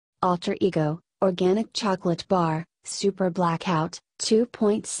Alter Ego, Organic Chocolate Bar, Super Blackout,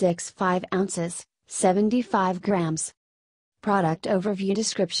 2.65 ounces, 75 grams. Product Overview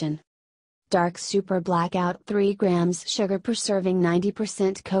Description. Dark Super Blackout 3 grams sugar per serving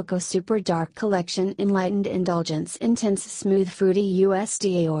 90% cocoa Superdark Collection Enlightened Indulgence Intense Smooth Fruity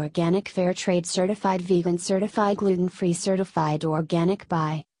USDA Organic Fair Trade Certified Vegan Certified Gluten-Free Certified Organic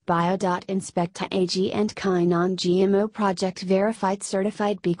by bio.inspecta AG and QAI Non-GMO Project Verified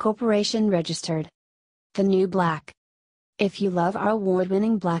Certified B Corporation Registered. The New Black. If you love our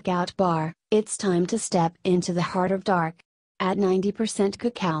award-winning Blackout bar, it's time to step into the heart of dark. At 90%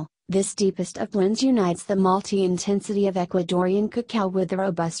 cacao, this deepest of blends unites the malty intensity of Ecuadorian cacao with the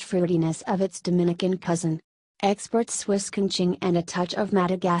robust fruitiness of its Dominican cousin. Expert Swiss conching and a touch of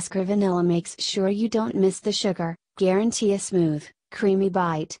Madagascar vanilla makes sure you don't miss the sugar, guarantee a smooth, creamy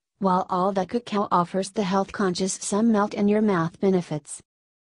bite, while all the cacao offers the health-conscious some melt-in-your-mouth benefits.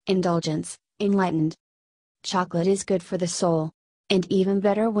 Indulgence, enlightened. Chocolate is good for the soul. And even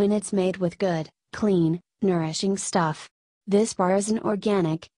better when it's made with good, clean, nourishing stuff. This bar is an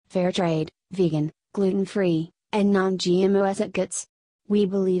organic, fair trade, vegan, gluten-free, and non-GMO as it gets. We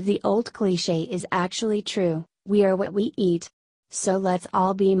believe the old cliché is actually true, we are what we eat. So let's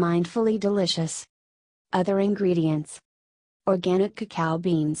all be mindfully delicious. Other ingredients: organic cacao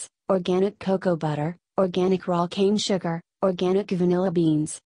beans, organic cocoa butter, organic raw cane sugar, organic vanilla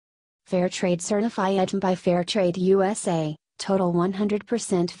beans. Fair Trade Certified by Fair Trade USA, total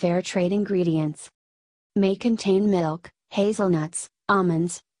 100% fair trade ingredients. May contain milk, hazelnuts,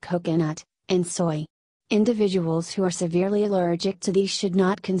 almonds, coconut, and soy. Individuals who are severely allergic to these should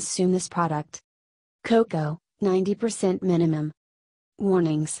not consume this product. Cocoa, 90% minimum.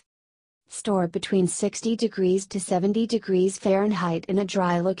 Warnings. Store between 60 degrees to 70 degrees Fahrenheit in a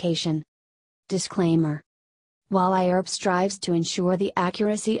dry location. Disclaimer. While iHerb strives to ensure the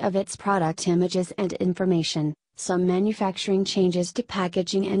accuracy of its product images and information, some manufacturing changes to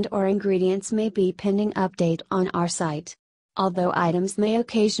packaging and/or ingredients may be pending update on our site. Although items may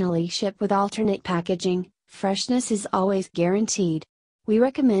occasionally ship with alternate packaging, freshness is always guaranteed. We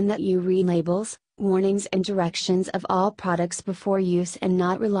recommend that you read labels, warnings and directions of all products before use and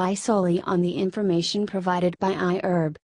not rely solely on the information provided by iHerb.